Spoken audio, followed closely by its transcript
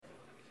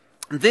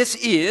This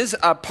is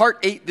part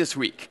 8 this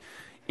week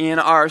in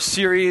our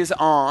series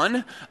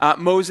on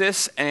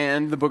Moses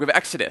and the book of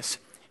Exodus.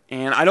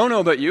 And I don't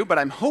know about you, but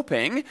I'm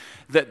hoping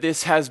that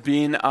this has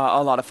been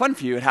a lot of fun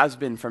for you. It has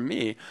been for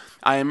me.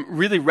 I'm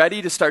really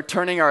ready to start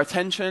turning our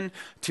attention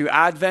to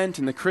Advent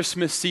and the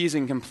Christmas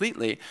season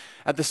completely.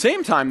 At the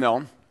same time,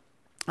 though,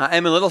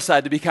 I'm a little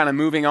sad to be kind of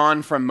moving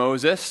on from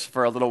Moses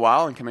for a little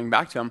while and coming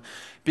back to him,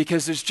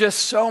 because there's just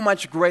so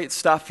much great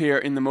stuff here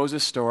in the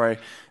Moses story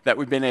that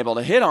we've been able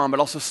to hit on, but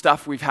also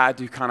stuff we've had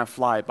to kind of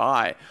fly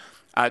by.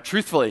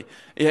 Truthfully,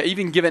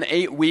 even given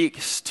 8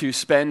 weeks to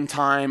spend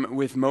time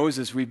with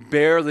Moses, we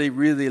barely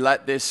really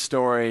let this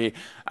story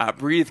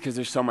breathe because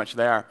there's so much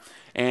there.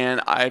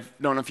 And I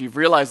don't know if you've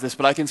realized this,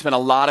 but I can spend a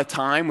lot of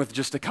time with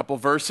just a couple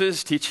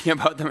verses teaching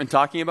about them and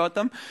talking about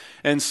them.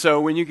 And so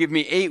when you give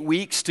me 8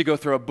 weeks to go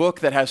through a book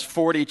that has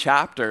 40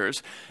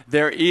 chapters,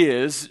 there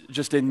is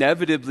just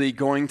inevitably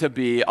going to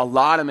be a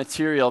lot of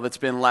material that's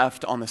been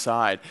left on the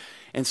side.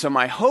 And so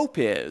my hope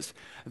is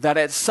that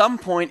at some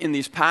point in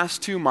these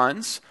past 2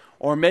 months,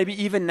 or maybe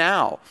even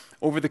now,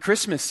 over the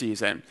Christmas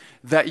season,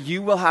 that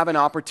you will have an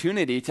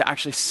opportunity to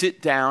actually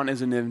sit down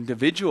as an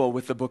individual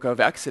with the book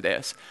of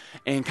Exodus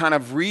and kind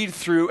of read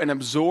through and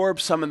absorb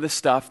some of the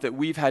stuff that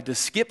we've had to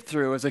skip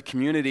through as a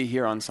community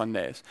here on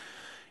Sundays.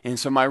 And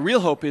so my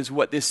real hope is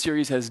what this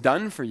series has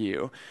done for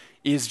you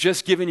is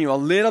just giving you a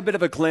little bit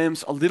of a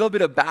glimpse, a little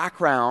bit of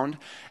background,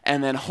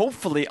 and then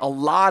hopefully a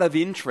lot of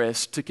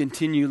interest to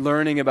continue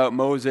learning about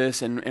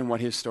Moses and what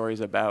his story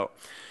is about.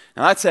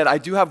 Now that said, I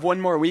do have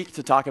one more week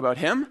to talk about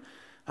him.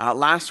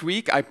 Last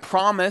week, I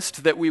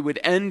promised that we would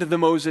end the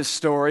Moses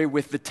story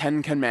with the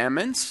 10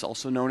 Commandments,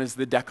 also known as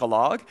the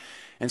Decalogue.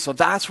 And so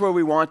that's where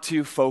we want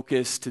to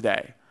focus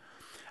today.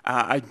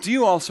 I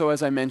do also,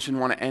 as I mentioned,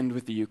 want to end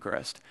with the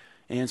Eucharist.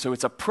 And so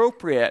it's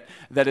appropriate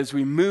that as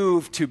we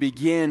move to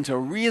begin to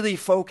really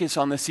focus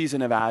on the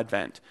season of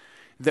Advent,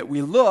 that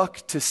we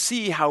look to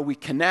see how we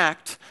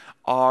connect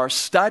our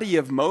study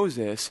of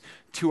Moses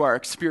to our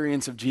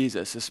experience of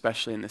Jesus,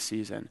 especially in this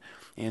season.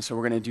 And so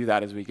we're going to do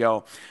that as we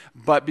go.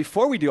 But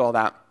before we do all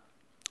that,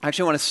 I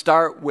actually want to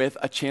start with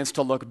a chance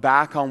to look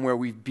back on where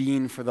we've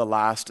been for the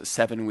last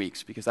 7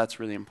 weeks, because that's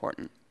really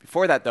important.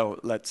 Before that, though,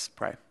 let's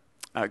pray.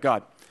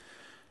 God,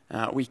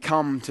 we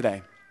come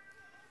today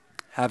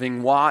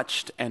having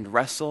watched and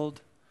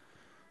wrestled,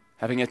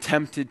 having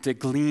attempted to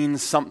glean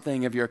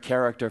something of your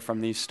character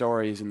from these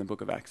stories in the book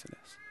of Exodus.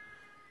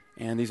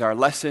 And these are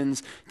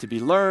lessons to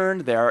be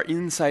learned, there are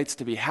insights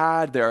to be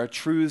had, there are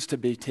truths to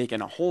be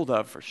taken a hold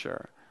of for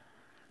sure.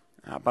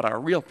 But our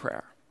real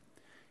prayer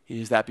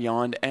is that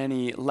beyond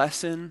any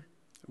lesson,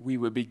 we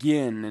would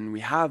begin, and we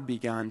have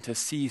begun, to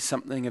see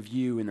something of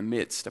you in the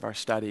midst of our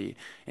study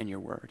in your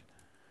word.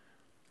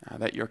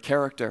 That your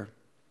character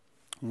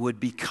would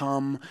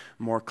become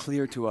more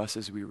clear to us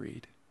as we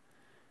read.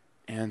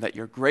 And that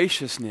your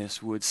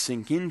graciousness would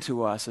sink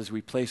into us as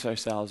we place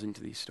ourselves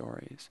into these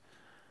stories.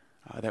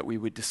 That we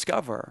would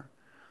discover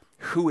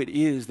who it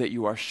is that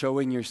you are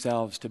showing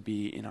yourselves to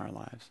be in our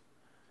lives.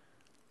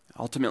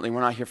 Ultimately,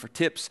 we're not here for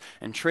tips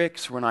and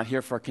tricks. We're not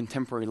here for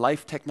contemporary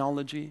life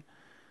technology.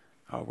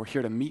 We're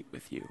here to meet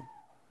with you,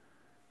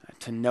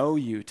 to know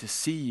you, to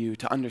see you,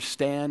 to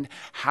understand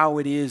how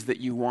it is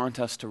that you want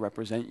us to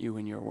represent you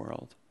in your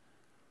world.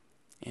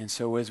 And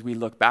so as we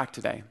look back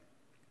today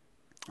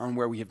on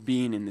where we have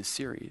been in this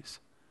series,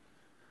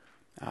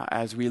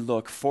 as we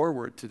look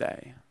forward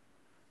today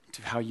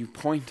to how you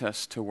point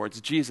us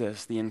towards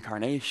Jesus, the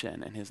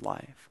incarnation, and his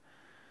life,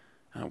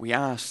 we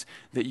ask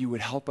that you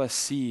would help us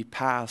see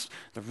past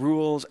the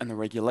rules and the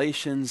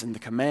regulations and the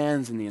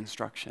commands and the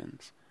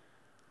instructions,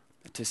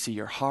 to see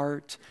your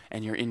heart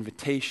and your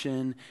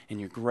invitation and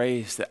your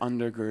grace that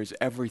undergirds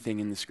everything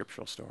in the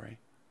scriptural story.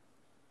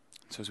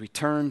 So as we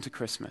turn to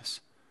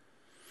Christmas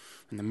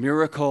and the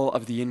miracle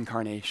of the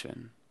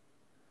incarnation,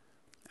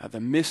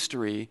 the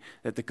mystery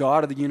that the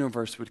God of the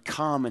universe would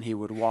come and he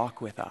would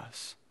walk with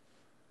us,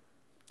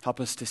 help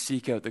us to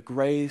seek out the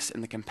grace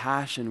and the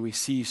compassion we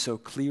see so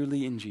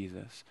clearly in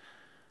Jesus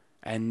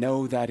and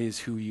know that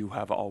is who you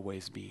have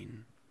always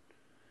been.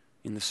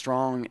 In the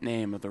strong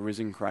name of the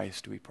risen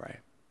Christ we pray.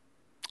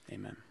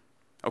 Amen.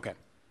 Okay.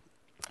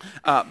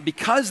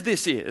 Because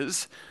this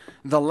is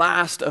the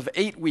last of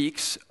 8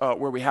 weeks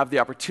where we have the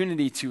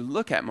opportunity to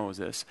look at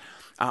Moses,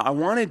 I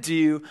want to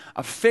do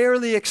a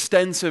fairly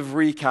extensive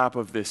recap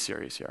of this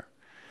series here.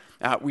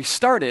 We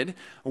started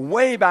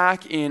way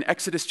back in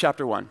Exodus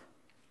chapter 1.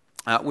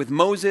 With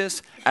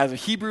Moses as a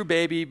Hebrew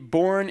baby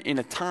born in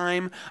a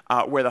time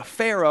where the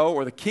Pharaoh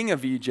or the king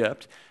of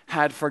Egypt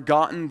had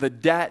forgotten the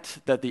debt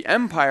that the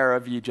empire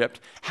of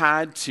Egypt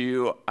had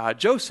to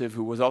Joseph,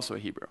 who was also a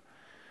Hebrew.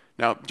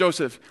 Now,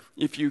 Joseph,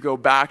 if you go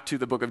back to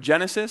the book of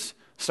Genesis,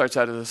 starts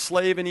out as a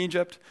slave in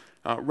Egypt,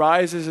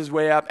 rises his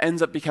way up,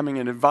 ends up becoming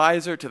an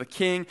advisor to the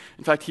king.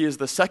 In fact, he is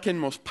the second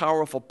most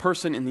powerful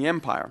person in the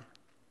empire.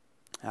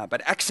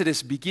 But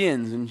Exodus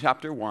begins in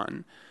chapter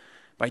 1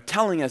 by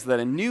telling us that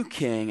a new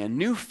king, a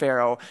new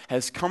Pharaoh,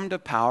 has come to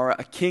power,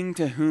 a king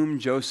to whom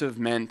Joseph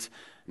meant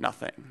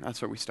nothing.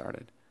 That's where we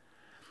started.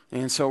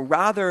 And so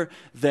rather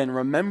than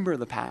remember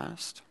the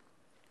past,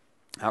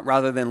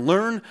 rather than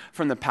learn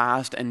from the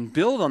past and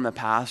build on the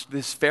past,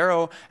 this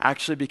Pharaoh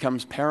actually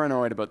becomes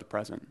paranoid about the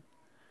present.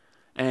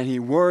 And he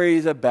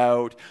worries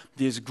about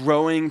this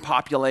growing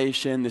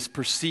population, this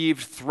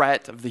perceived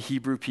threat of the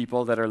Hebrew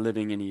people that are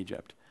living in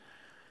Egypt.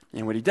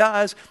 And what he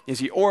does is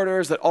he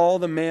orders that all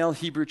the male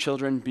Hebrew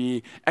children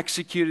be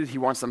executed. He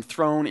wants them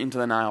thrown into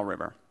the Nile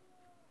River.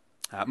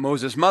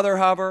 Moses' mother,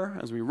 however,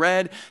 as we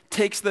read,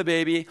 takes the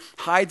baby,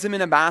 hides him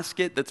in a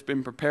basket that's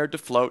been prepared to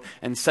float,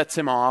 and sets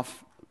him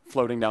off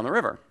floating down the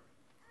river.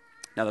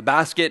 Now the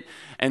basket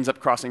ends up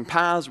crossing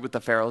paths with the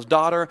Pharaoh's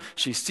daughter.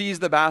 She sees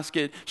the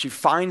basket, she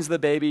finds the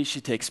baby, she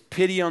takes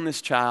pity on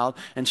this child,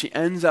 and she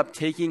ends up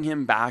taking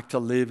him back to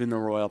live in the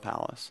royal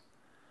palace.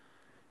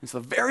 It's the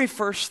very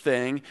first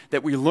thing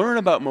that we learn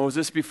about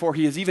Moses before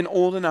he is even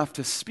old enough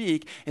to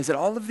speak is that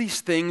all of these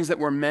things that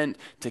were meant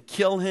to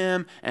kill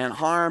him and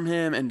harm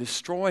him and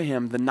destroy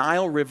him, the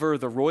Nile River,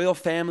 the royal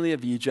family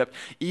of Egypt,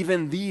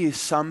 even these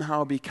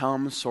somehow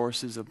become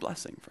sources of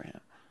blessing for him.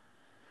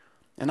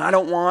 And I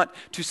don't want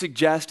to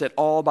suggest at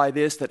all by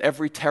this that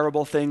every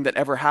terrible thing that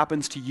ever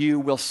happens to you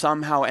will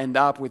somehow end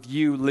up with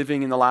you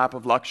living in the lap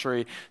of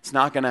luxury. It's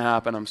not going to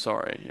happen, I'm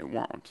sorry, it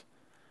won't.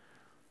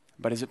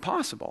 But is it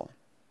possible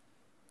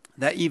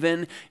that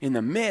even in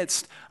the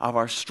midst of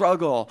our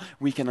struggle,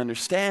 we can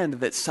understand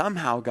that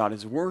somehow God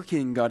is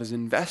working, God is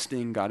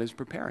investing, God is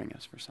preparing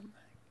us for something?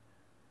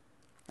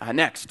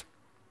 Next,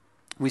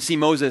 we see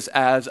Moses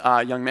as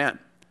a young man.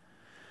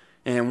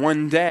 And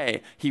one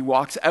day, he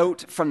walks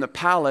out from the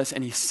palace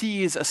and he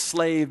sees a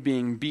slave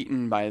being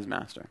beaten by his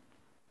master.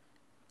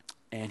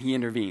 And he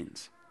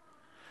intervenes.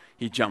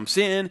 He jumps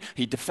in,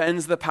 he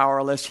defends the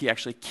powerless, he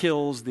actually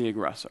kills the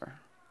aggressor.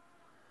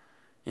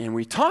 And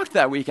we talked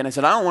that week, and I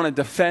said, I don't want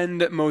to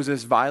defend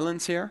Moses'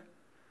 violence here.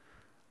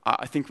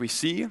 I think we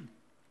see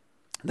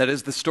that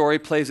as the story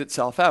plays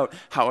itself out,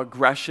 how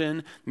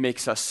aggression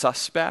makes us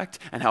suspect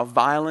and how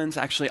violence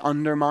actually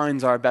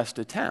undermines our best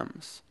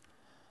attempts.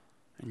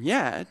 And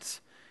yet,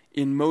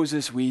 in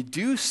Moses, we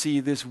do see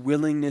this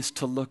willingness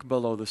to look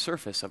below the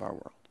surface of our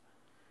world.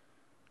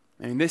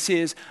 And this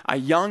is a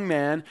young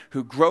man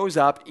who grows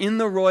up in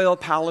the royal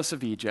palace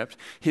of Egypt.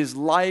 His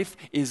life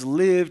is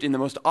lived in the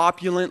most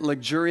opulent,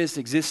 luxurious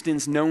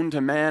existence known to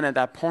man at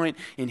that point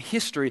in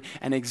history,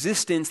 an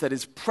existence that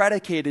is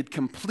predicated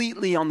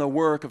completely on the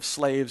work of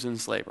slaves and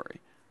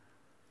slavery.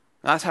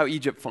 That's how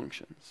Egypt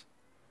functions.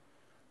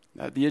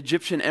 The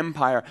Egyptian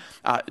empire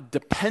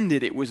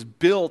it was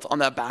built on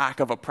the back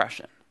of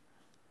oppression.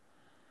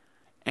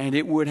 And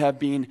it would have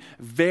been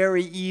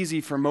very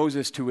easy for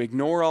Moses to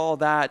ignore all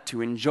that,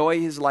 to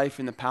enjoy his life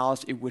in the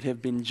palace. It would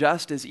have been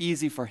just as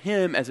easy for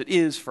him as it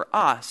is for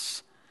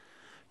us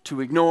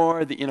to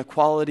ignore the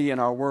inequality in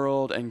our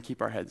world and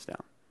keep our heads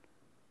down.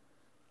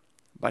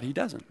 But he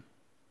doesn't.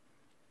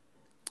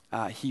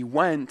 He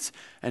went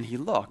and he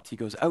looked. He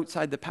goes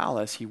outside the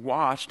palace, he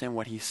watched, and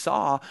what he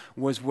saw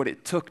was what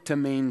it took to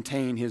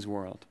maintain his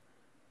world.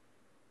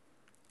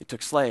 It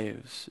took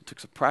slaves, it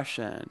took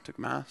oppression, it took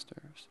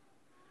masters.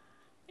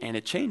 And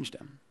it changed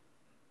him.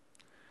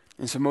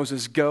 And so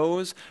Moses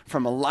goes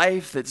from a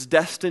life that's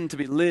destined to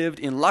be lived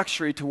in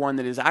luxury to one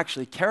that is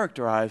actually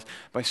characterized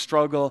by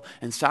struggle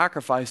and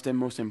sacrifice, and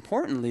most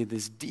importantly,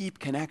 this deep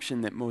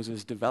connection that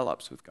Moses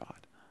develops with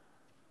God.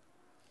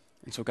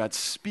 And so God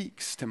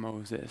speaks to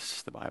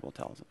Moses, the Bible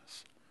tells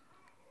us.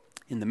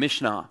 In the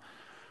Mishnah,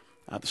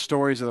 the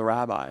stories of the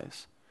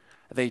rabbis,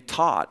 they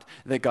taught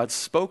that God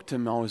spoke to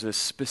Moses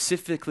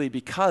specifically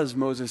because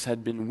Moses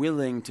had been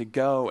willing to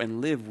go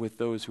and live with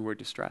those who were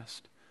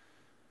distressed.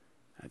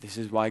 This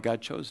is why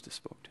God chose to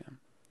speak to him.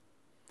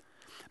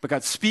 But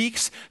God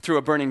speaks through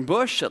a burning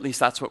bush, at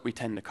least that's what we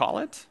tend to call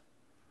it.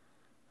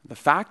 The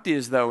fact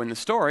is, though, in the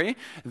story,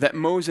 that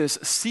Moses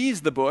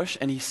sees the bush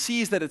and he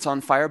sees that it's on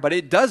fire, but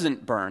it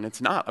doesn't burn.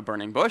 It's not a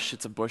burning bush,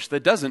 it's a bush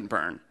that doesn't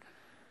burn.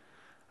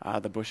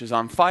 The bush is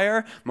on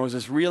fire.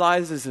 Moses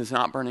realizes it's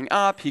not burning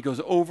up. He goes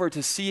over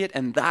to see it,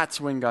 and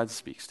that's when God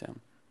speaks to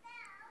him.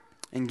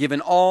 And given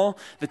all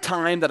the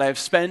time that I've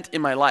spent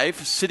in my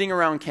life sitting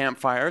around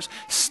campfires,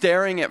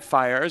 staring at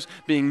fires,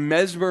 being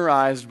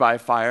mesmerized by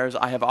fires,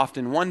 I have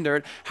often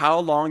wondered how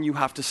long you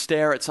have to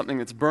stare at something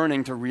that's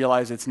burning to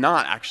realize it's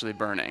not actually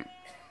burning.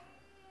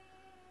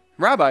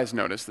 Rabbis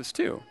noticed this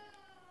too.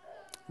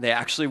 They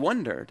actually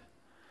wondered.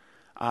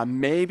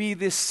 Maybe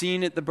this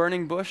scene at the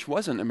burning bush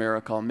wasn't a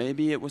miracle.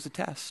 Maybe it was a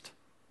test.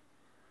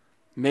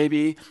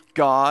 Maybe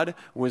God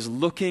was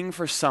looking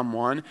for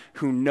someone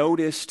who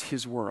noticed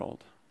his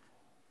world.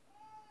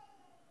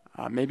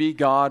 Maybe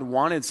God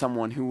wanted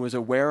someone who was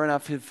aware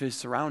enough of his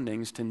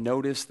surroundings to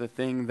notice the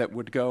thing that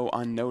would go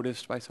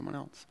unnoticed by someone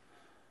else.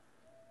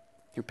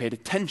 Who paid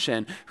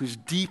attention, who's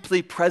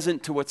deeply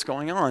present to what's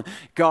going on.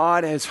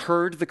 God has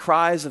heard the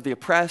cries of the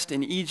oppressed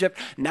in Egypt.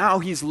 Now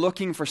he's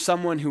looking for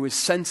someone who is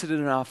sensitive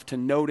enough to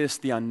notice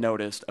the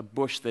unnoticed, a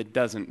bush that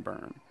doesn't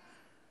burn.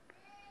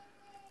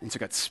 And so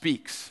God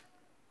speaks,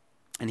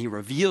 and he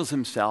reveals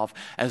himself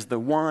as the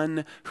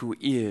one who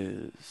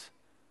is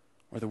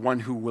or the one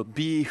who will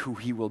be who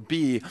he will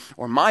be,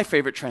 or my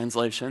favorite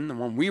translation, the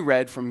one we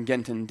read from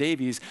Genton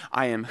Davies,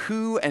 I am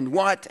who and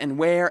what and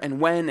where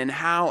and when and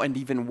how and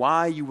even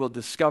why you will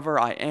discover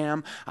I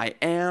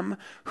am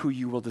who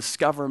you will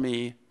discover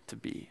me to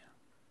be.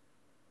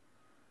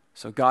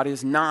 So God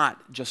is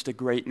not just a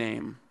great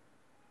name.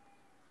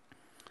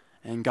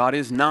 And God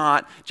is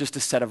not just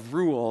a set of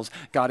rules.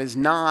 God is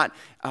not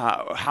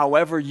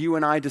however you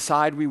and I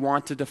decide we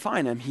want to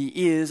define him. He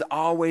is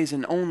always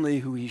and only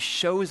who he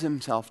shows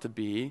himself to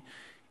be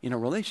in a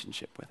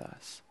relationship with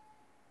us.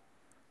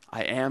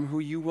 I am who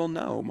you will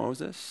know,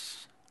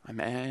 Moses. I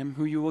am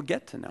who you will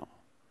get to know.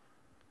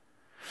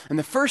 And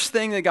the first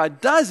thing that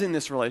God does in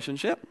this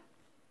relationship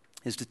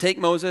is to take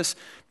Moses,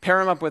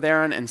 pair him up with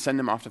Aaron, and send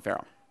him off to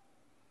Pharaoh.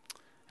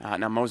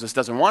 Now, Moses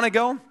doesn't want to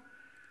go.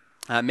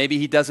 Maybe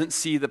he doesn't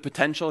see the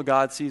potential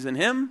God sees in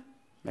him.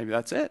 Maybe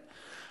that's it.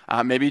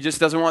 Maybe he just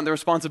doesn't want the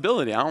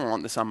responsibility. I don't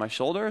want this on my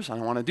shoulders. I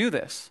don't want to do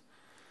this.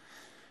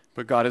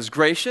 But God is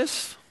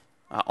gracious,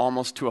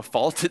 almost to a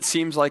fault, it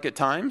seems like at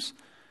times.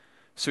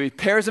 So he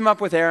pairs him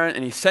up with Aaron,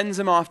 and he sends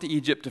him off to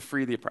Egypt to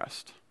free the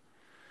oppressed.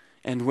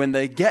 And when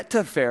they get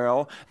to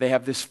Pharaoh, they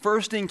have this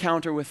first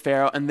encounter with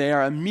Pharaoh, and they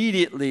are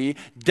immediately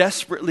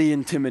desperately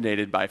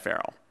intimidated by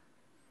Pharaoh.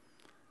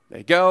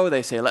 They go,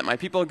 they say, let my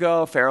people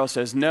go. Pharaoh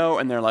says no,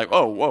 and they're like,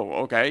 oh, whoa,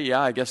 okay, yeah,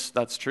 I guess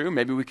that's true.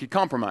 Maybe we could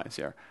compromise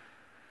here.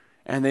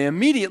 And they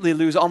immediately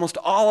lose almost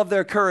all of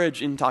their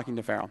courage in talking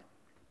to Pharaoh.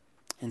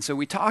 And so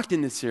we talked in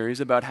this series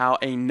about how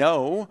a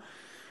no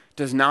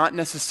does not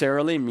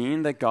necessarily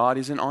mean that God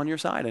isn't on your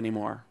side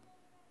anymore.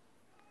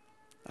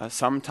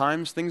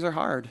 Sometimes things are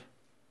hard.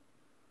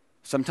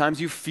 Sometimes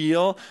you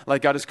feel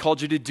like God has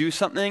called you to do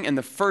something, and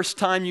the first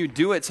time you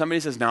do it, somebody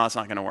says, no, it's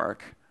not going to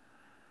work.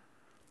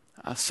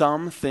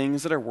 Some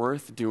things that are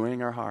worth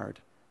doing are hard.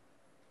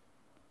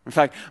 In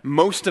fact,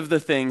 most of the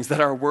things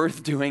that are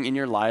worth doing in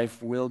your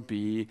life will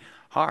be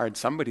hard.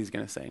 Somebody's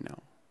going to say no.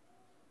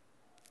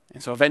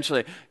 And so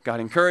eventually, God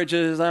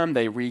encourages them.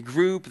 They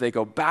regroup. They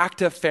go back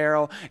to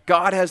Pharaoh.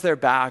 God has their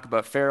back,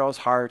 but Pharaoh's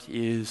heart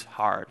is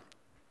hard.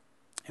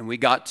 And we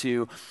got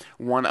to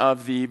one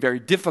of the very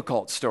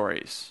difficult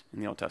stories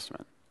in the Old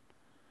Testament.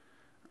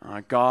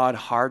 God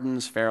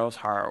hardens Pharaoh's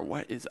heart.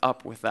 What is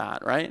up with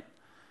that, right?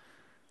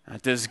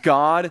 Does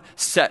God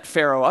set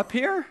Pharaoh up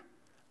here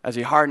as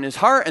he hardened his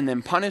heart and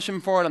then punish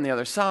him for it on the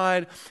other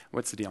side?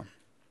 What's the deal?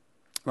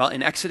 Well,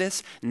 in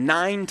Exodus,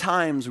 9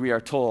 times we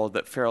are told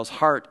that Pharaoh's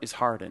heart is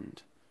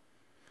hardened.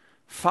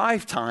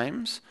 5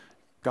 times,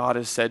 God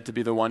is said to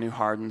be the one who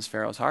hardens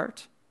Pharaoh's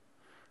heart.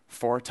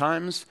 4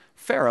 times,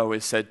 Pharaoh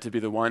is said to be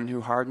the one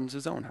who hardens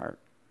his own heart.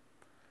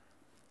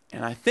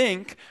 And I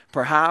think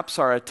perhaps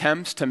our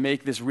attempts to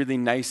make this really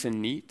nice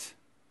and neat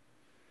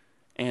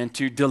and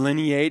to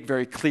delineate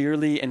very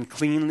clearly and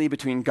cleanly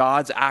between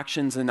God's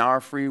actions and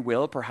our free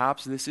will,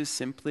 perhaps this is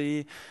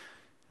simply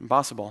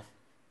impossible.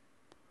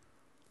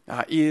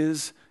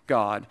 Is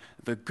God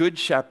the good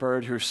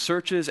shepherd who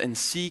searches and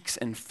seeks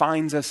and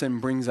finds us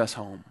and brings us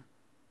home?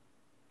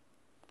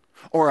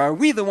 Or are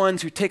we the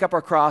ones who take up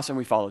our cross and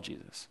we follow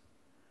Jesus?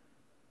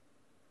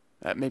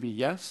 Maybe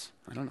yes,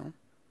 I don't know.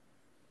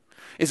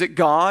 Is it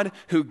God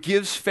who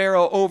gives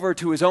Pharaoh over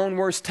to his own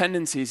worst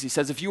tendencies? He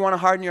says, if you want to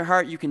harden your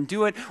heart, you can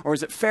do it. Or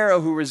is it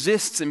Pharaoh who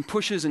resists and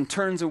pushes and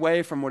turns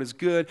away from what is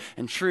good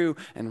and true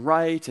and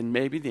right? And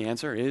maybe the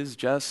answer is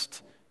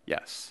just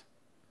yes.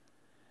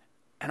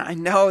 And I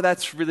know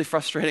that's really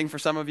frustrating for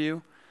some of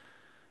you.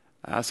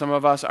 Some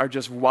of us are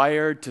just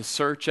wired to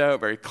search out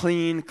very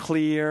clean,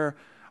 clear,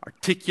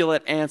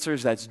 articulate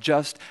answers. That's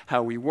just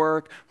how we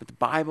work. But the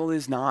Bible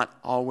is not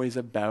always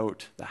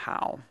about the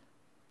how.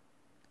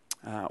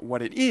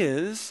 What it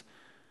is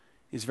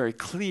very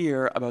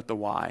clear about the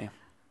why.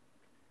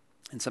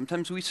 And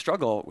sometimes we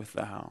struggle with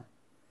the how.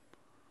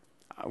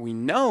 We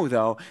know,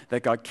 though,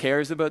 that God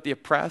cares about the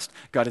oppressed.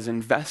 God is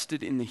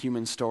invested in the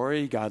human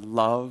story. God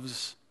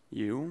loves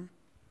you.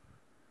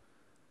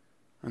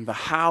 And the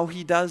how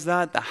he does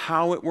that, the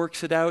how it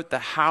works it out, the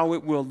how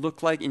it will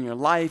look like in your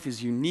life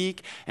is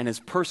unique and as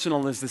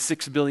personal as the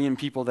 6 billion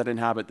people that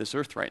inhabit this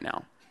earth right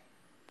now.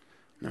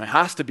 And it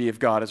has to be if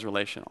God is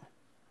relational.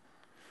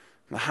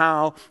 The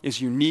how is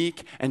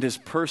unique and as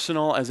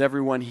personal as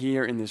everyone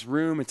here in this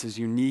room. It's as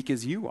unique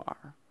as you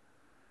are.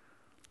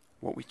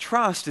 What we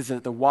trust is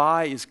that the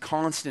why is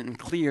constant and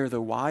clear.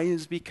 The why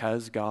is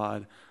because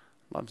God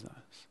loves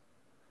us.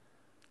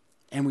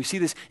 And we see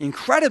this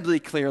incredibly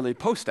clearly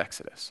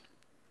post-Exodus.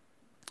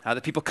 The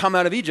people come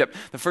out of Egypt.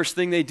 The first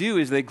thing they do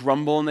is they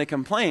grumble and they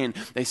complain.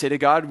 They say to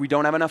God, we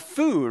don't have enough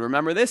food.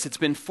 Remember this? It's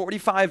been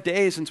 45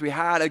 days since we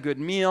had a good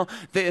meal.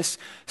 This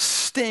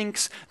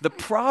stinks. The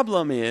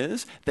problem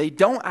is they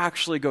don't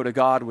actually go to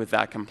God with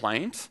that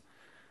complaint.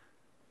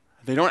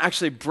 They don't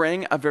actually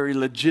bring a very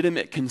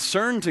legitimate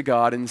concern to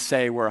God and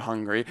say we're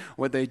hungry.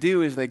 What they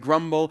do is they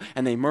grumble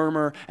and they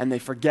murmur and they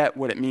forget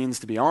what it means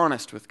to be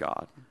honest with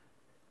God.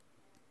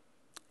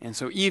 And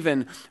so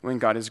even when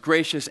God is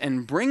gracious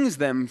and brings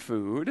them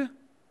food,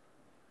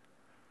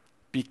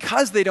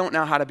 because they don't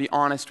know how to be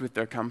honest with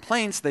their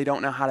complaints, they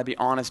don't know how to be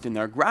honest in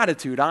their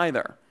gratitude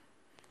either.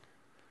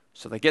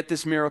 So they get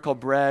this miracle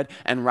bread,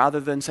 and rather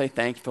than say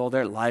thankful,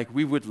 they're like,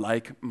 we would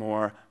like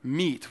more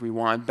meat. We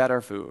want better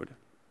food.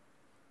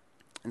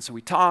 And so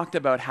we talked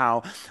about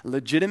how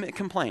legitimate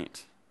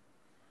complaint,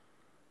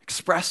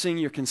 expressing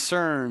your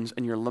concerns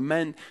and your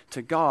lament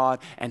to God,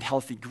 and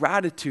healthy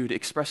gratitude,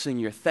 expressing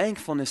your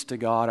thankfulness to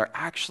God, are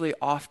actually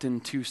often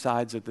two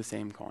sides of the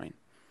same coin.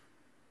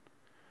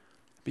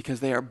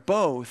 Because they are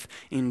both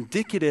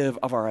indicative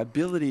of our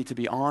ability to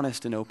be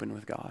honest and open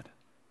with God.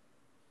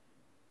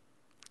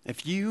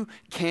 If you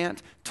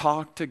can't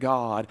talk to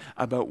God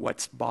about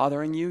what's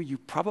bothering you, you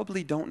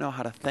probably don't know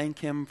how to thank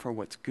Him for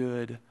what's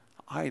good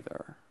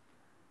either.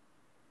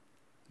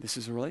 This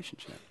is a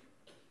relationship.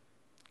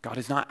 God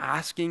is not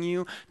asking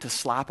you to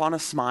slap on a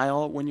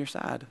smile when you're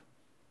sad.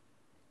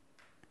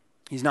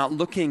 He's not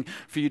looking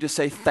for you to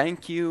say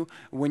thank you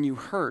when you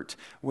hurt.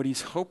 What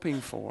He's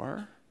hoping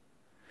for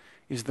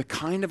is the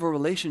kind of a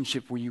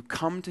relationship where you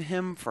come to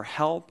Him for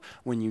help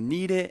when you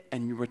need it,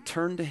 and you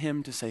return to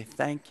Him to say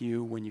thank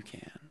you when you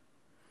can.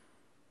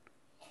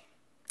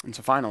 And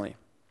so finally,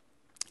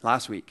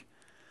 last week,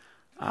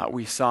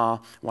 we saw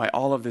why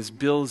all of this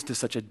builds to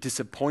such a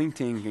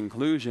disappointing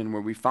conclusion,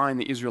 where we find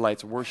the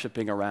Israelites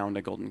worshiping around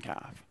a golden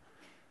calf.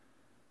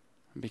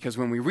 Because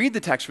when we read the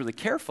text really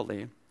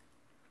carefully,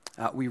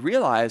 we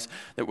realize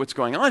that what's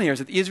going on here is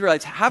that the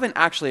Israelites haven't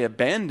actually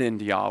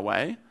abandoned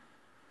Yahweh.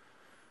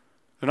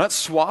 They're not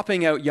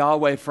swapping out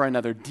Yahweh for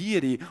another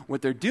deity.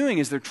 What they're doing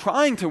is they're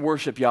trying to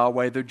worship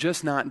Yahweh, they're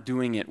just not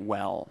doing it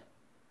well.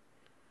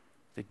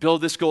 They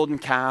build this golden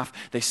calf,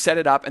 they set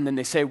it up, and then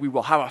they say, we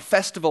will have a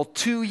festival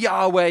to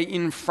Yahweh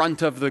in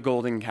front of the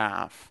golden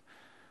calf.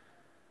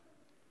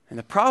 And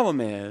the problem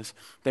is,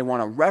 they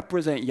want to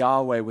represent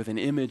Yahweh with an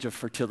image of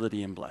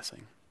fertility and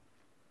blessing.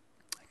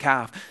 A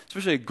calf,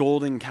 especially a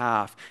golden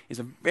calf, is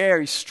a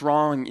very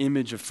strong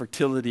image of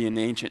fertility in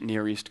ancient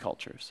Near East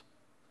cultures.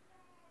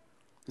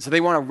 And so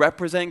they want to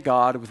represent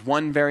God with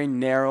one very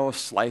narrow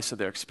slice of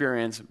their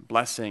experience: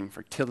 blessing,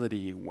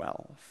 fertility,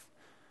 wealth.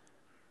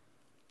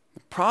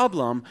 The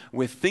problem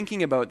with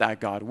thinking about that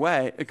God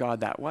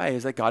that way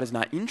is that God is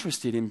not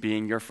interested in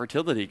being your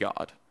fertility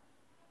God.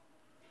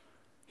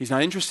 He's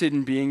not interested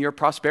in being your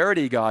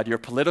prosperity God, your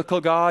political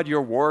God,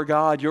 your war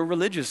God, your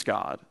religious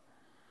God.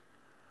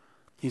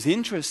 He's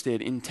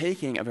interested in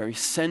taking a very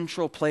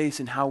central place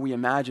in how we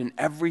imagine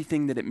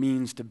everything that it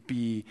means to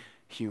be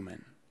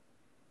human.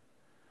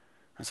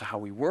 And so how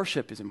we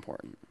worship is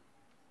important,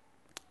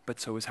 but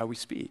so is how we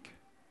speak.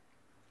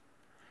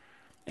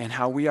 And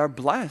how we are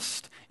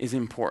blessed is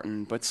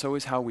important, but so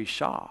is how we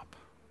shop.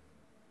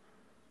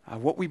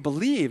 What we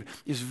believe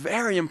is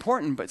very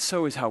important, but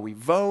so is how we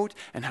vote,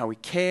 and how we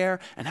care,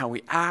 and how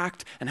we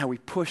act, and how we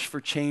push for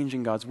change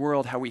in God's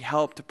world, how we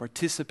help to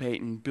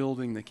participate in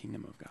building the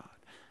kingdom of God.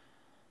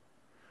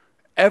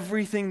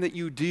 Everything that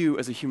you do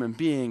as a human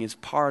being is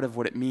part of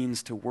what it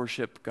means to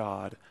worship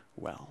God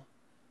well.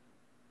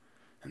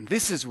 And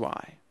this is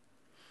why,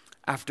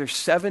 after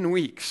 7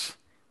 weeks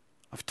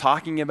of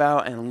talking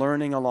about and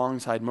learning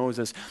alongside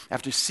Moses,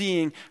 after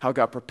seeing how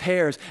God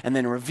prepares and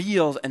then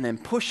reveals and then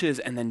pushes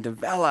and then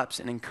develops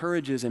and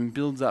encourages and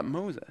builds up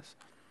Moses,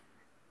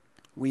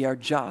 we are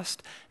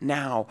just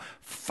now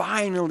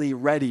finally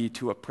ready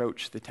to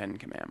approach the Ten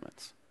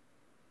Commandments.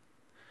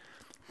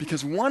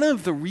 Because one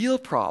of the real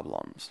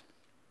problems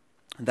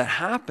that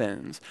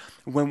happens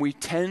when we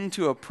tend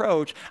to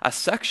approach a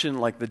section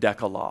like the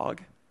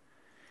Decalogue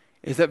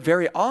is that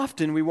very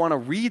often we want to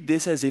read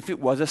this as if it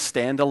was a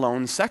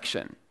standalone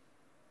section.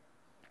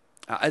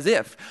 As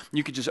if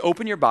you could just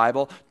open your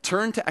Bible,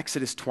 turn to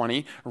Exodus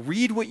 20,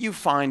 read what you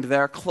find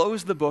there,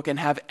 close the book, and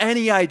have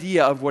any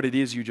idea of what it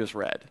is you just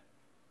read.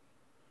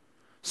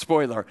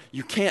 Spoiler,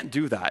 you can't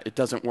do that. It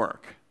doesn't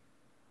work.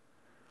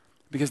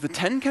 Because the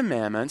Ten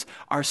Commandments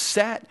are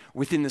set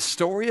within the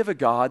story of a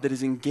God that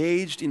is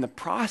engaged in the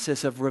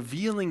process of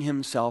revealing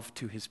Himself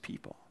to His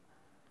people.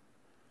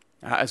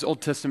 As Old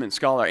Testament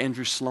scholar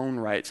Andrew Sloan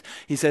writes,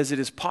 he says it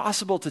is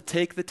possible to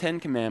take the Ten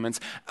Commandments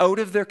out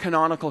of their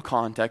canonical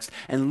context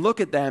and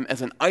look at them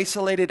as an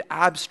isolated,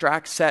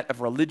 abstract set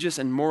of religious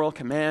and moral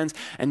commands,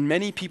 and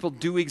many people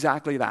do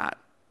exactly that.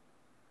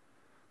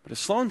 But as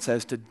Sloan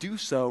says, to do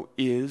so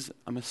is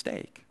a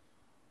mistake.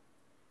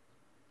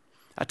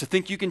 To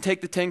think you can take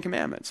the Ten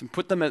Commandments and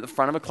put them at the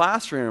front of a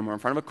classroom or in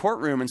front of a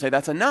courtroom and say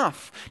that's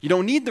enough, you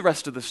don't need the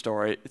rest of the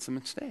story, it's a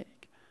mistake.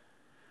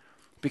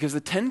 Because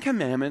the Ten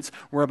Commandments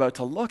we're about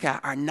to look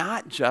at are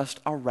not just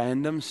a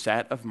random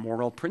set of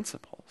moral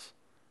principles.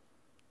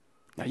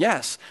 Now,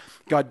 yes,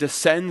 God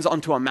descends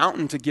onto a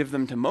mountain to give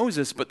them to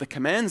Moses, but the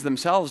commands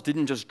themselves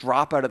didn't just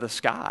drop out of the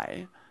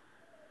sky.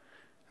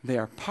 They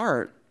are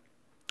part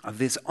of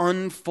this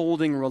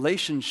unfolding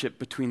relationship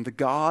between the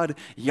God,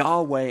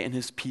 Yahweh, and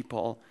His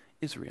people,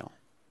 Israel.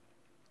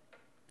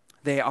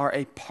 They are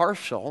a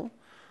partial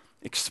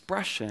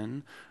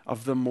expression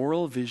of the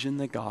moral vision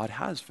that God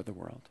has for the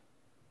world.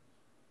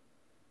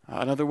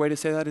 Another way to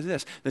say that is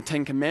this: the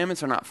Ten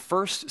Commandments are not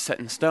first set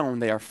in stone,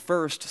 they are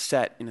first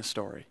set in a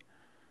story.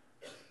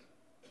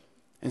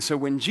 And so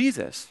when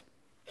Jesus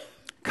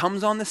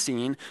comes on the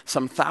scene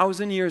some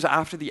 1,000 years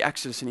after the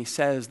Exodus, and he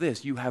says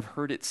this, "You have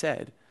heard it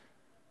said."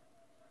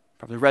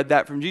 Probably read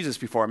that from Jesus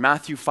before.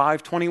 Matthew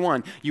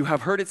 5:21, "You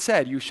have heard it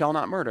said, you shall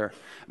not murder.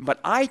 But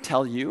I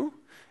tell you,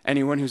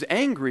 anyone who's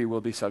angry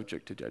will be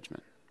subject to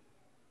judgment."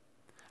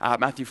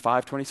 Matthew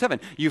 5:27,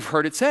 "You've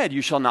heard it said,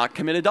 you shall not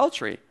commit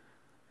adultery.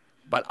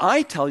 But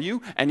I tell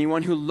you,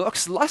 anyone who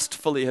looks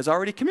lustfully has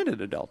already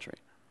committed adultery."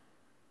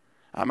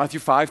 Matthew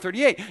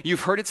 5:38,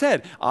 "You've heard it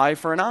said, eye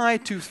for an eye,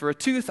 tooth for a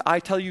tooth. I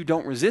tell you,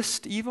 don't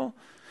resist evil."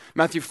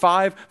 Matthew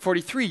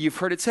 5:43, "You've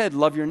heard it said,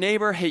 love your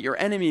neighbor, hate your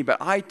enemy.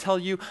 But I tell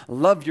you,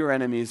 love your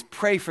enemies,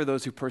 pray for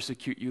those who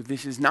persecute you."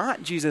 This is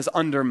not Jesus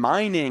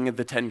undermining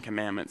the Ten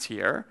Commandments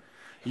here.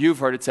 You've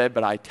heard it said,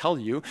 but I tell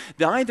you.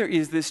 Neither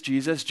is this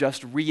Jesus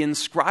just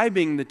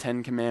reinscribing the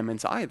Ten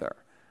Commandments either.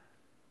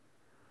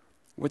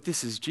 What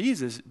this is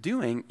Jesus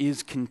doing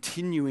is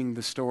continuing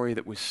the story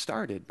that was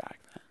started back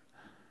then.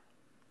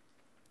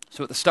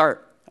 So at the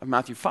start of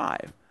Matthew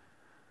 5,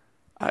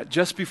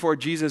 just before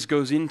Jesus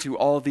goes into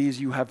all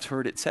these "you have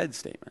heard it said"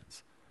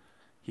 statements,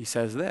 he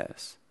says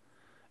this,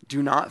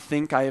 "Do not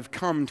think I have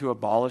come to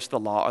abolish the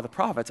law or the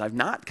prophets. I've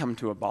not come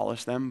to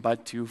abolish them,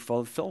 but to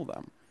fulfill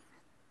them."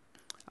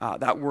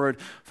 That word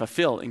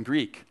fulfill in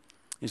Greek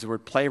is the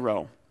word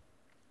plero.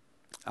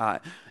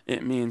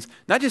 It means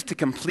not just to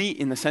complete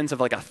in the sense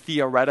of like a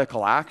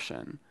theoretical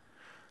action,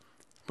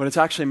 but it's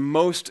actually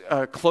most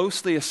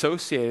closely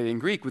associated in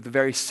Greek with the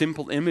very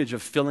simple image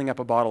of filling up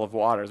a bottle of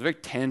water. It's a very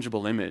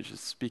tangible image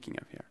it's speaking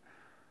of here.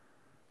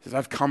 It says,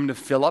 "I've come to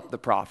fill up the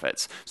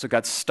prophets." So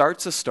God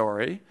starts a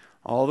story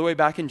all the way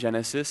back in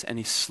Genesis, and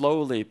he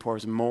slowly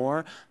pours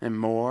more and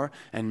more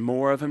and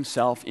more of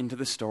himself into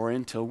the story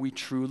until we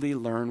truly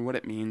learn what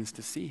it means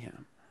to see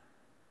him.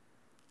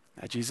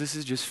 Now, Jesus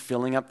is just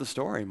filling up the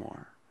story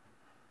more.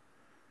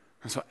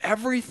 And so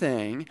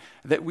everything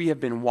that we have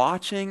been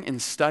watching and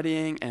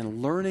studying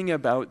and learning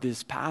about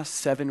this past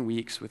 7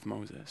 weeks with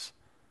Moses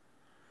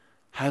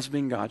has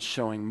been God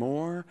showing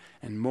more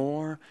and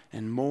more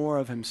and more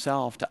of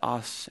himself to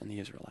us and the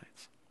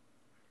Israelites.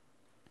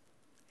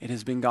 It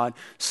has been God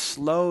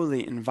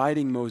slowly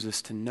inviting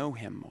Moses to know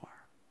him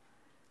more,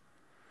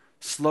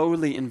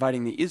 slowly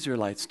inviting the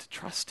Israelites to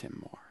trust him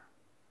more,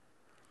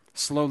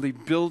 slowly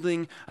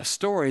building a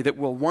story that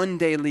will one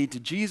day lead to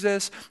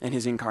Jesus and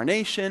his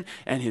incarnation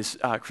and his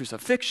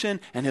crucifixion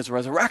and his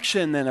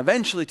resurrection, then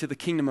eventually to the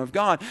kingdom of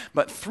God.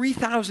 But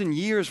 3,000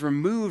 years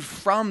removed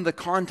from the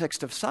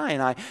context of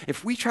Sinai,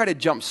 if we try to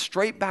jump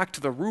straight back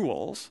to the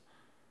rules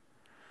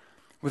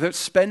without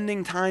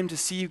spending time to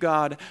see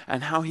God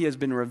and how he has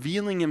been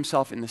revealing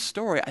himself in the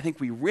story, I think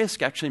we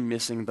risk actually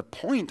missing the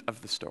point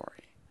of the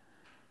story.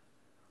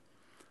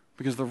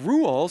 Because the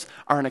rules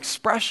are an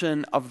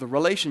expression of the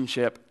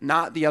relationship,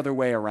 not the other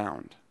way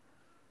around.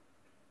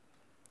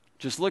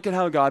 Just look at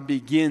how God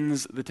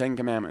begins the Ten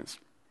Commandments.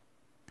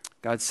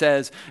 God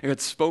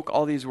spoke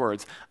all these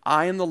words,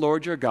 "I am the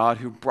Lord your God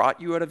who brought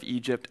you out of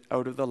Egypt,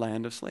 out of the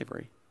land of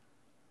slavery."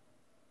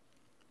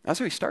 That's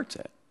how he starts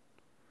it.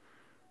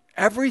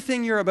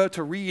 Everything you're about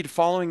to read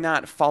following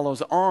that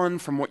follows on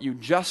from what you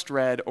just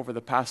read over the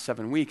past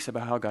 7 weeks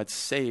about how God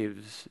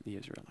saves the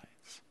Israelites.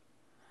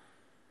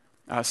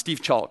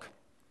 Steve Chalk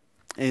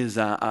is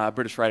a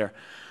British writer,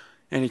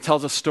 and he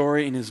tells a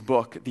story in his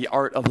book, The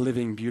Art of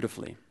Living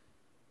Beautifully.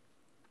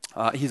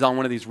 He's on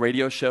one of these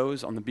radio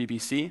shows on the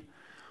BBC,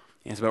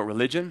 and it's about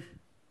religion,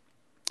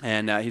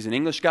 and he's an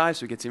English guy,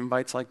 so he gets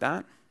invites like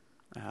that.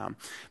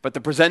 But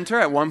the presenter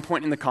at one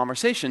point in the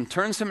conversation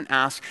turns to him and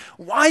asks,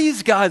 "Why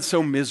is God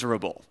so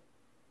miserable?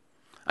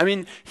 I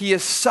mean, he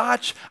is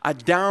such a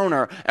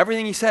downer.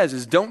 Everything he says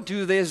is don't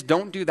do this,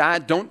 don't do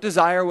that, don't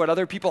desire what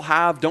other people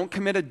have, don't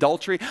commit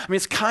adultery." I mean,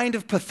 it's kind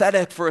of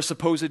pathetic for a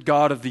supposed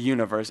God of the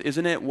universe,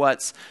 isn't it?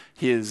 What's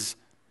his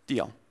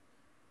deal?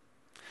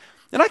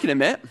 And I can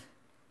admit,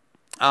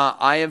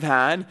 I have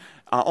had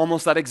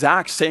almost that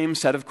exact same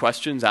set of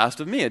questions asked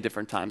of me at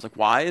different times. Like,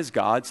 why is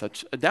God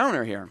such a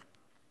downer here?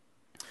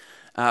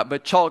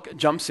 But Chalk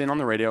jumps in on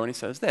the radio and he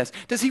says this,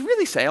 does he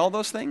really say all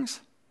those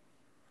things?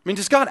 I mean,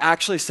 does God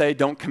actually say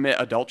don't commit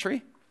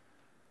adultery?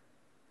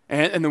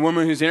 And the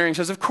woman who's interviewing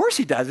says, of course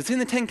he does. It's in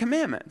the Ten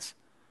Commandments.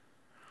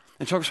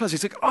 And Chalk responds,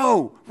 he's like,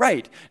 oh,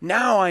 right.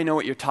 Now I know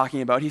what you're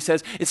talking about. He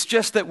says, it's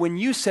just that when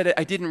you said it,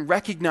 I didn't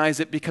recognize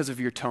it because of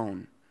your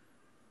tone.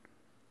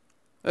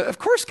 Of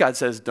course God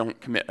says don't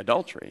commit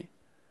adultery.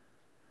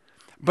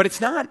 But it's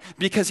not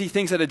because he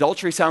thinks that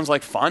adultery sounds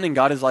like fun and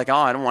God is like, oh,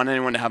 I don't want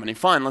anyone to have any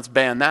fun. Let's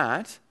ban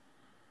that.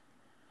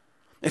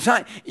 It's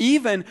not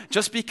even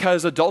just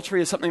because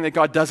adultery is something that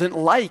God doesn't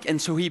like and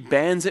so he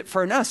bans it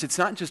for us. It's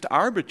not just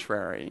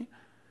arbitrary.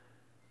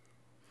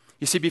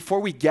 You see, before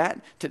we get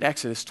to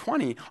Exodus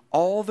 20,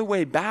 all the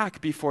way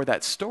back before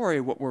that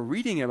story, what we're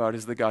reading about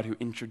is the God who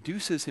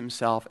introduces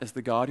himself as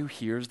the God who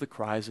hears the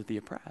cries of the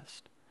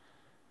oppressed.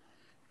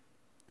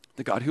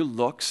 The God who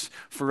looks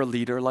for a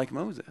leader like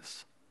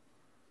Moses.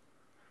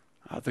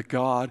 The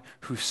God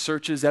who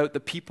searches out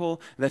the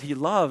people that he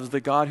loves. The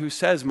God who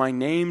says, my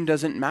name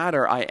doesn't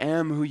matter. I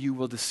am who you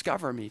will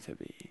discover me to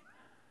be.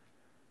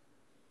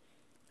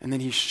 And then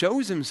he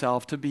shows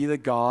himself to be the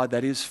God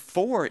that is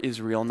for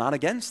Israel, not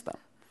against them.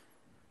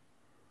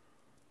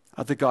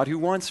 The God who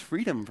wants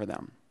freedom for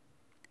them.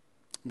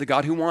 The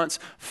God who wants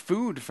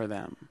food for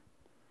them.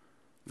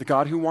 The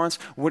God who wants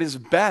what is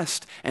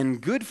best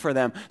and good for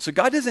them. So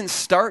God doesn't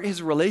start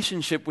his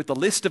relationship with a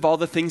list of all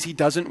the things he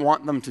doesn't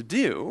want them to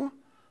do.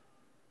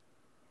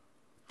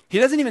 He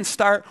doesn't even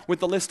start with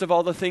the list of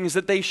all the things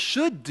that they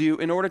should do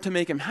in order to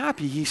make him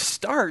happy. He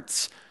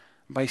starts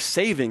by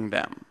saving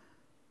them.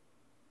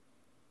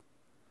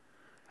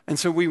 And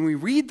so when we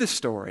read the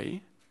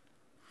story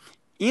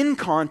in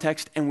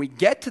context and we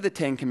get to the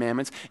Ten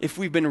Commandments, if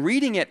we've been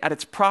reading it at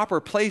its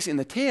proper place in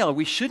the tale,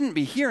 we shouldn't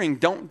be hearing,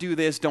 don't do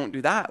this, don't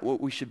do that. What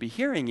we should be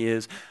hearing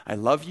is, I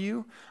love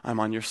you,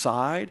 I'm on your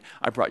side,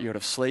 I brought you out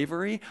of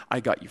slavery, I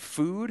got you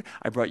food,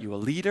 I brought you a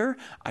leader,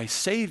 I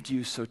saved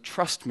you, so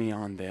trust me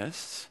on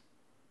this.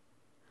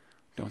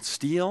 Don't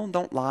steal,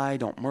 don't lie,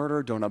 don't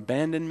murder, don't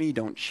abandon me,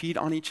 don't cheat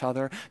on each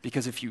other,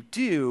 because if you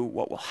do,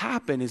 what will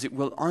happen is it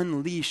will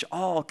unleash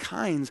all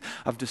kinds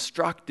of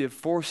destructive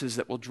forces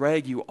that will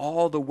drag you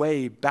all the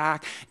way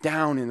back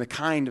down in the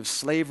kind of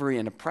slavery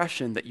and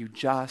oppression that you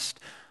just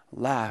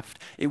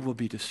left. It will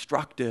be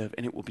destructive,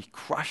 and it will be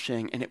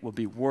crushing, and it will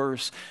be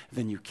worse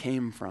than you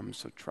came from,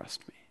 so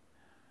trust me.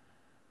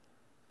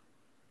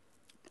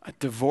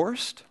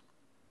 Divorced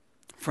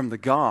from the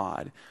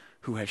God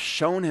who has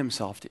shown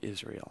himself to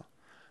Israel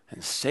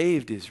and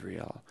saved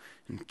Israel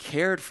and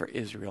cared for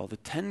Israel, the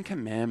Ten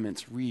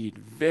Commandments read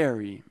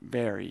very,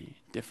 very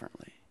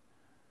differently.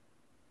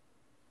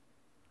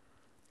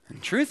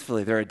 And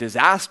truthfully, they're a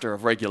disaster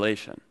of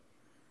regulation.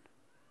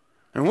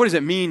 And what does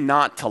it mean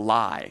not to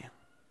lie?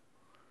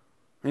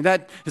 I mean,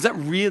 does that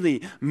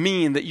really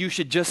mean that you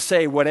should just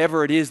say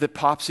whatever it is that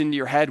pops into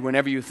your head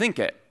whenever you think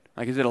it?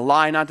 Like, is it a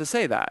lie not to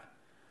say that?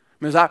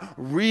 Is that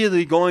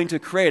really going to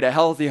create a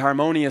healthy,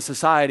 harmonious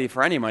society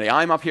for anybody?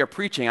 I'm up here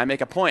preaching, I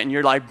make a point, and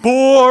you're like,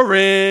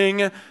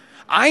 boring.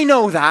 I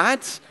know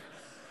that.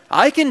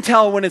 I can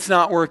tell when it's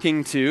not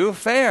working too.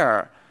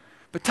 Fair.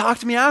 But talk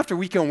to me after.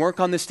 We can work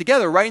on this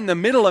together. Right in the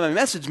middle of a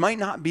message might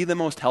not be the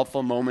most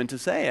helpful moment to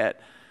say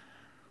it.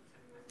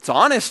 It's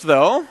honest,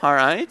 though, all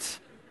right?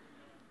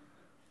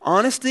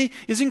 Honesty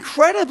is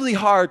incredibly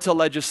hard to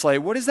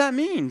legislate. What does that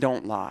mean?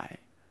 Don't lie.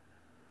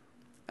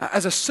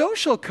 As a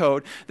social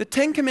code, the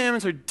Ten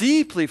Commandments are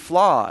deeply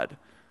flawed.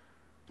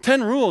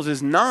 10 rules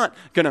is not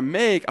going to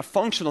make a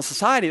functional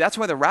society. That's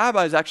why the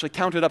rabbis actually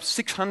counted up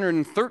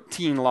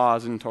 613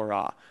 laws in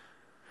Torah.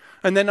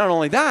 And then not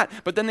only that,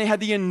 but then they had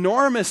the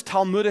enormous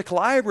Talmudic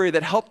library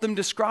that helped them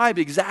describe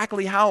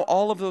exactly how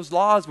all of those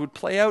laws would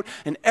play out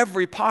in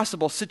every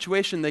possible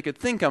situation they could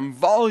think of.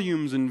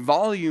 Volumes and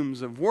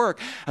volumes of work.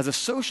 As a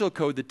social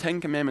code, the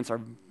Ten Commandments are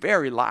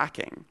very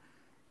lacking.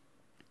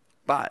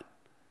 But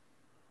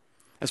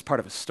as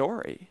part of a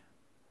story,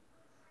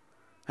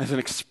 as an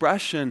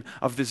expression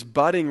of this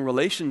budding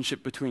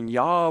relationship between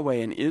Yahweh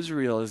and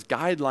Israel, as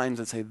guidelines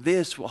that say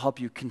this will help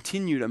you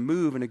continue to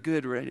move in a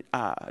good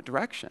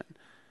direction.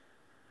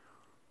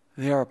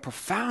 They are a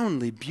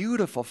profoundly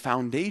beautiful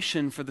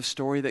foundation for the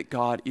story that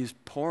God is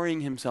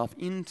pouring himself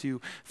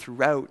into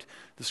throughout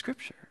the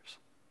scriptures.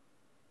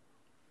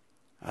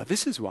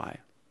 This is why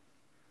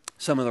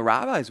some of the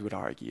rabbis would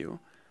argue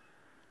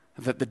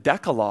that the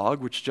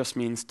Decalogue, which just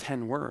means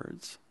 10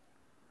 words,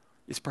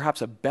 is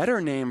perhaps a better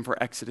name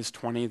for Exodus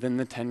 20 than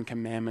the Ten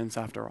Commandments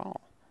after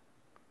all.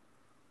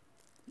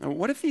 Now,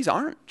 what if these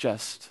aren't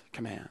just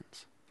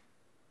commands?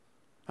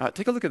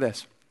 Take a look at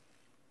this.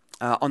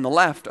 On the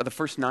left are the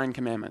first 9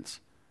 commandments,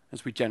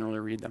 as we generally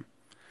read them.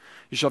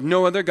 You shall have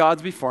no other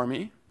gods before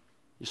me.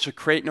 You shall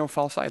create no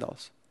false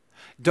idols.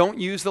 Don't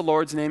use the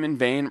Lord's name in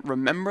vain.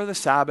 Remember the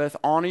Sabbath.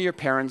 Honor your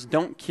parents.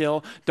 Don't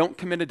kill. Don't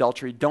commit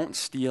adultery. Don't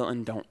steal,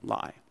 and don't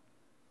lie.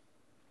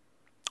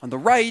 On the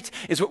right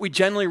is what we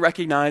generally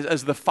recognize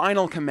as the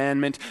final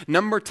commandment,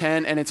 number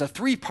 10, and it's a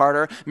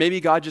 3-parter. Maybe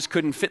God just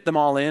couldn't fit them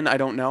all in, I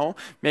don't know.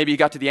 Maybe he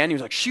got to the end, he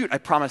was like, shoot, I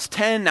promised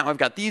 10, now I've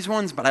got these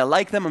ones, but I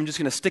like them, I'm just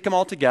going to stick them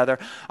all together.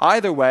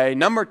 Either way,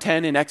 number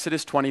 10 in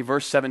Exodus 20,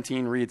 verse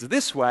 17 reads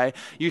this way,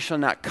 you shall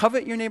not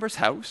covet your neighbor's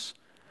house,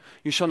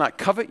 you shall not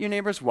covet your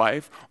neighbor's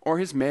wife, or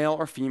his male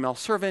or female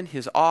servant,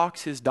 his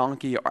ox, his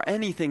donkey, or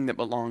anything that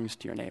belongs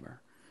to your neighbor.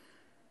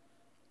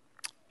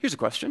 Here's a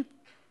question.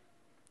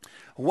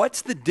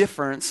 What's the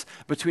difference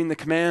between the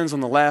commands on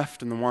the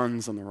left and the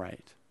ones on the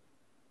right?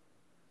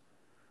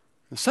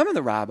 Now, some of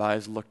the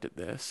rabbis looked at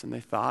this and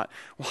they thought,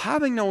 well,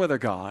 having no other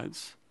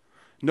gods,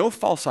 no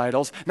false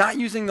idols, not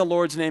using the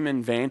Lord's name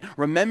in vain,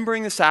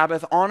 remembering the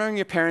Sabbath, honoring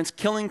your parents,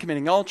 killing,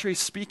 committing adultery,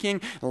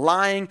 speaking,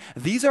 lying,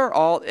 these are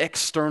all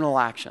external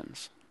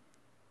actions.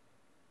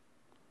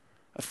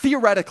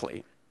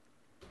 Theoretically,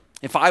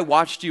 if I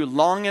watched you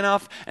long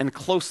enough and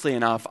closely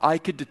enough, I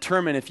could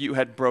determine if you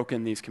had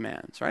broken these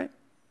commands, right?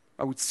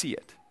 I would see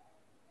it.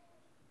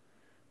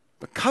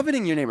 But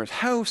coveting your neighbor's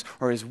house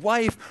or his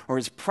wife or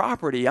his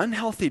property,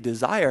 unhealthy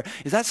desire,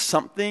 is that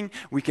something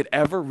we could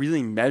ever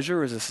really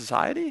measure as a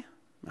society?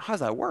 How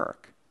does that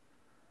work?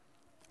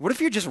 What if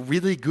you're just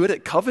really good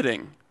at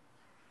coveting?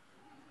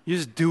 You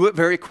just do it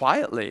very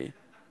quietly.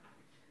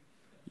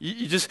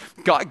 You just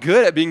got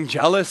good at being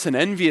jealous and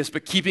envious,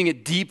 but keeping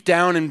it deep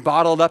down and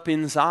bottled up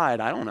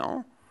inside. I don't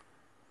know.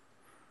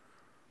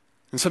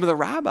 And some of the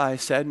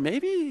rabbis said,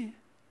 maybe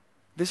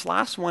this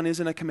last one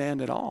isn't a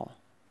command at all.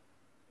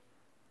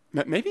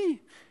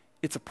 Maybe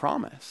it's a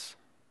promise.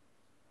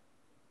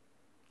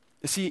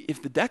 You see,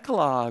 if the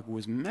Decalogue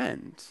was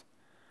meant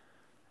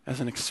as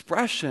an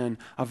expression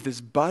of this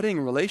budding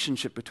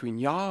relationship between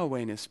Yahweh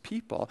and his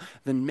people,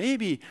 then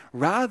maybe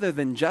rather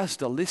than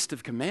just a list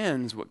of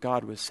commands, what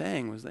God was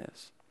saying was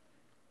this: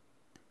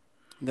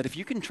 that if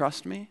you can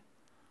trust me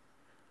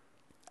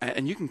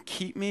and you can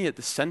keep me at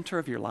the center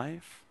of your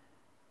life,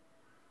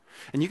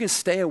 and you can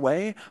stay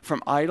away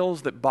from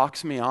idols that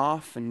box me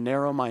off and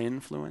narrow my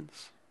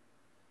influence,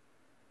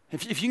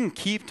 if you can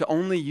keep to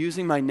only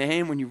using my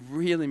name when you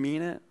really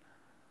mean it,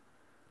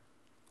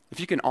 if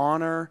you can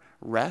honor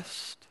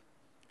rest,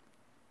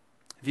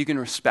 if you can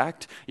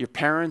respect your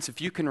parents, if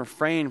you can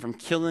refrain from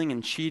killing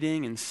and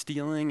cheating and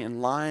stealing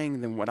and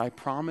lying, then what I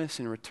promise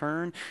in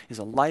return is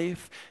a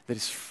life that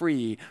is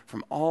free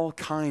from all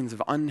kinds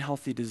of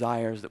unhealthy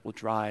desires that will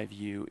drive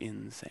you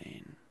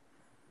insane.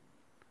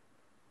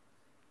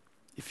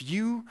 If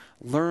you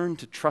learn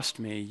to trust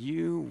me,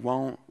 you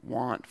won't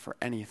want for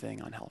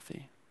anything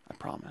unhealthy, I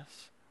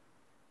promise.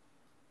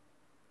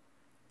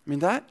 I mean,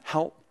 that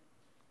help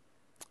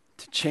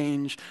to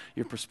change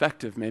your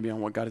perspective maybe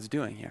on what God is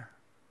doing here.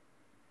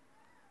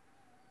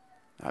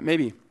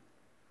 Maybe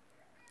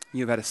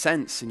you've had a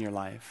sense in your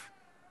life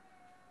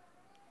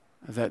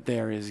that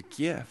there is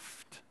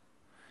gift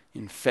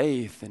in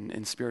faith and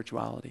in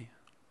spirituality.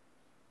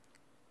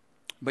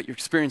 But your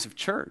experience of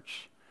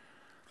church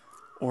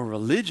or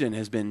religion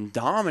has been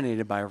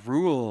dominated by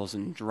rules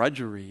and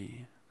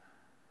drudgery.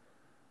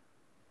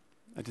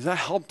 Does that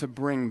help to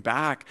bring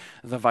back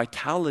the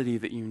vitality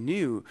that you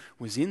knew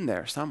was in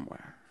there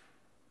somewhere?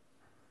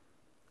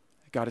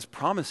 God is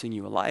promising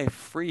you a life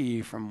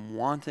free from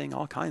wanting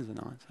all kinds of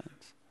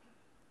nonsense.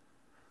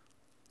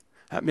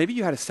 Maybe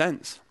you had a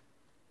sense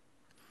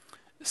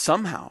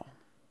somehow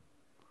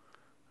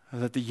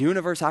that the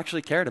universe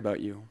actually cared about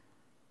you.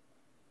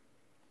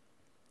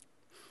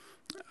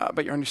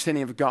 But your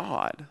understanding of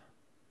God,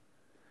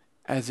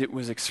 as it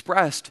was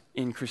expressed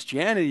in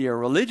Christianity or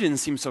religion,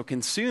 seems so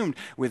consumed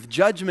with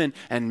judgment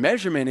and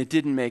measurement, it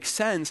didn't make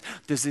sense.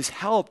 Does this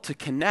help to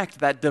connect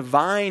that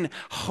divine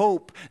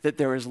hope that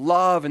there is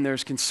love and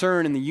there's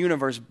concern in the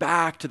universe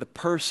back to the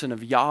person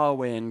of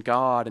Yahweh and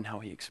God and how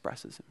he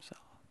expresses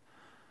himself?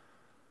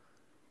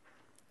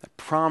 I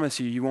promise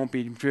you, you won't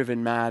be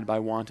driven mad by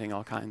wanting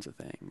all kinds of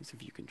things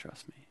if you can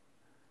trust me.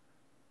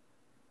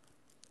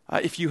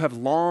 If you have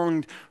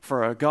longed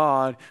for a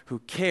God who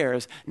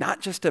cares,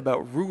 not just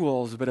about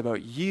rules, but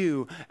about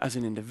you as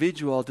an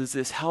individual, does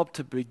this help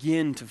to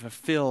begin to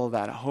fulfill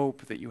that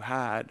hope that you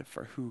had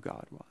for who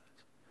God was?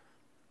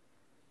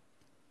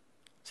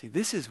 See,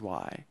 this is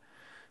why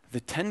the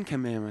Ten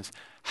Commandments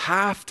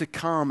have to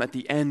come at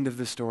the end of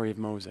the story of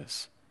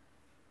Moses.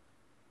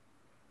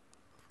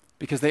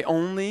 Because they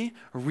only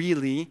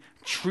really,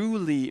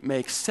 truly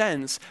make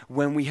sense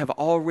when we have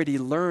already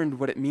learned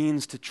what it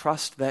means to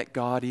trust that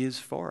God is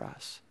for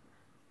us.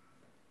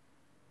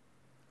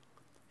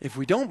 If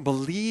we don't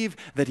believe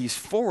that he's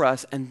for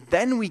us and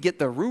then we get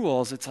the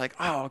rules, it's like,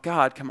 oh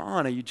God, come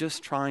on, are you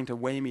just trying to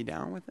weigh me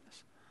down with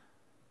this?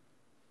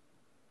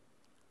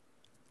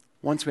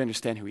 Once we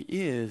understand who he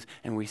is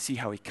and we see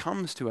how he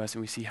comes to us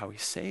and we see how he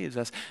saves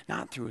us,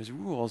 not through his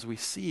rules, we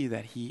see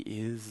that he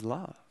is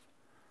love.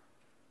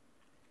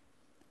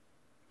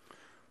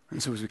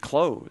 And so as we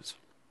close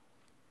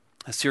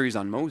a series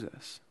on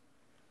Moses,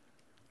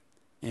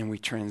 and we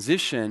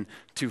transition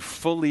to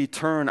fully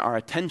turn our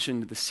attention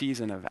to the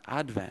season of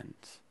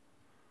Advent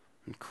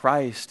and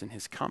Christ and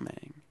his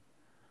coming,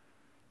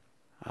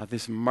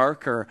 this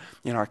marker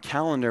in our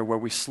calendar where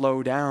we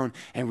slow down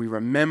and we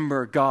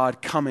remember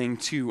God coming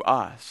to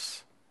us,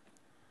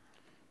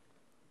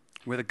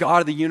 where the God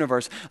of the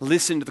universe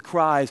listened to the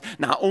cries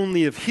not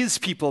only of his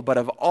people but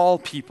of all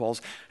peoples,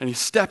 and he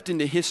stepped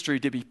into history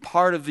to be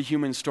part of the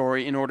human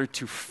story in order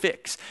to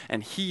fix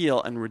and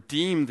heal and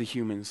redeem the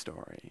human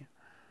story.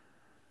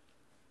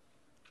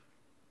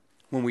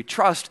 When we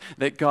trust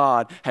that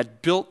God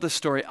had built the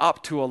story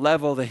up to a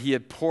level that he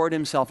had poured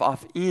himself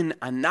off in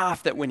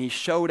enough that when he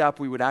showed up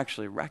we would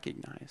actually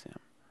recognize him.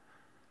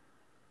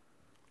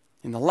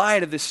 In the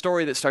light of this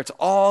story that starts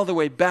all the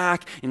way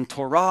back in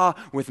Torah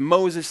with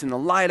Moses, in the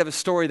light of a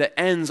story that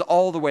ends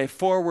all the way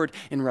forward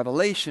in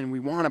Revelation, we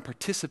want to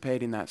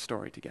participate in that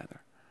story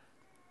together.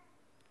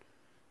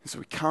 And so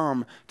we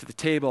come to the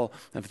table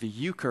of the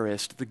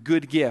Eucharist, the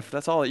good gift.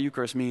 That's all that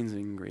Eucharist means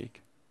in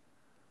Greek.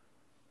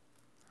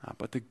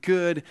 But the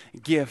good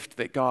gift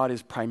that God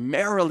is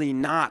primarily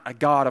not a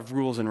God of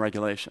rules and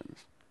regulations.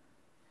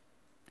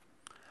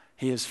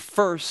 He is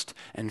first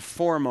and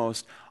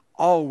foremost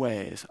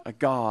always a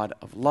God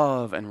of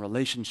love and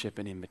relationship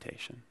and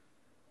invitation.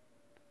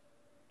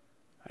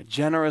 A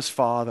generous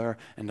Father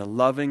and a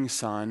loving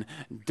Son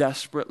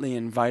desperately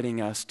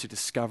inviting us to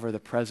discover the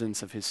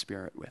presence of his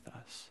Spirit with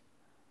us.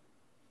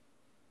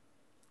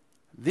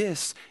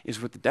 This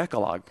is what the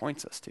Decalogue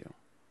points us to.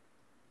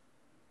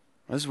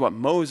 This is what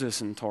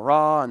Moses and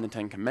Torah and the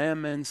Ten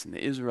Commandments and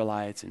the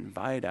Israelites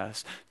invite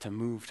us to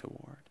move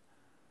toward.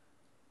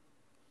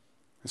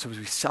 And so as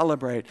we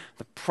celebrate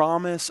the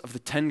promise of the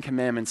Ten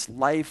Commandments,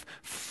 life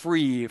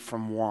free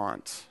from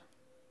want,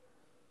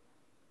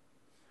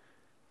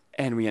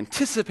 and we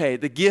anticipate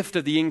the gift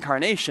of the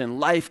incarnation,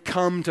 life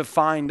come to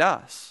find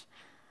us,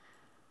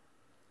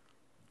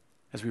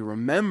 as we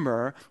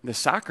remember the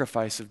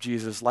sacrifice of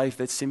Jesus' life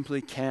that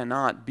simply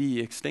cannot be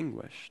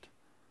extinguished.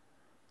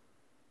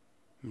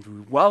 And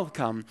we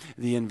welcome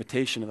the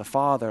invitation of the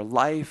Father,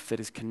 life that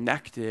is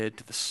connected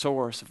to the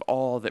source of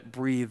all that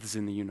breathes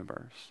in the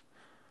universe.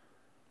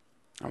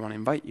 I want to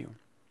invite you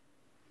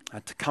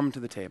to come to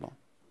the table,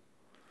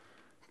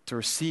 to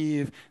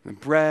receive the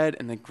bread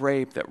and the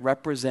grape that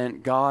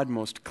represent God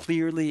most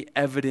clearly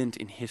evident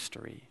in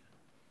history,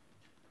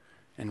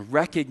 and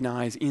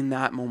recognize in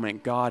that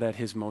moment God at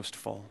his most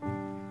full.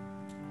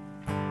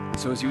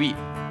 So as you eat,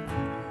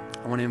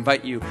 I want to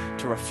invite you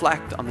to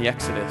reflect on the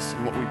Exodus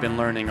and what we've been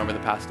learning over the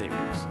past 8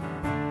 weeks.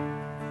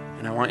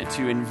 And I want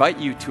to invite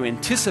you to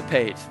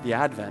anticipate the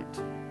Advent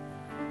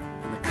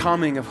and the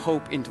coming of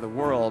hope into the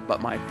world.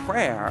 But my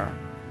prayer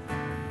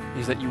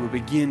is that you will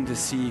begin to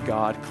see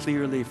God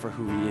clearly for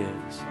who he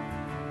is.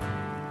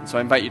 And so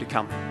I invite you to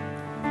come.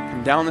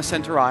 Come down the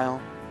center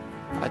aisle,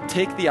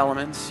 take the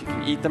elements, you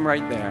can eat them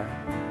right there,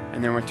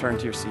 and then return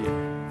to your seat.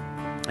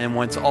 And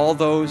once all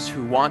those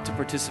who want to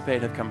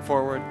participate have come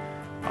forward,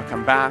 I'll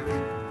come back,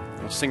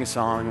 we'll sing a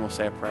song, and we'll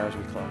say a prayer as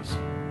we close.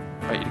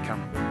 I invite you to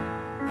come.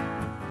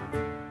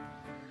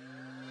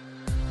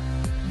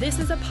 This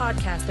is a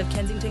podcast of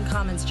Kensington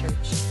Commons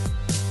Church.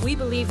 We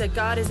believe that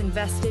God is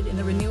invested in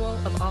the renewal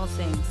of all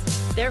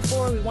things.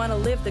 Therefore, we want to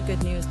live the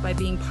good news by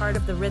being part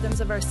of the rhythms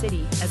of our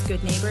city as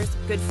good neighbors,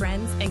 good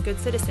friends, and good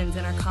citizens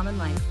in our common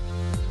life.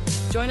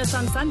 Join us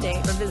on Sunday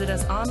or visit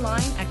us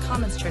online at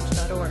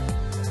commonschurch.org.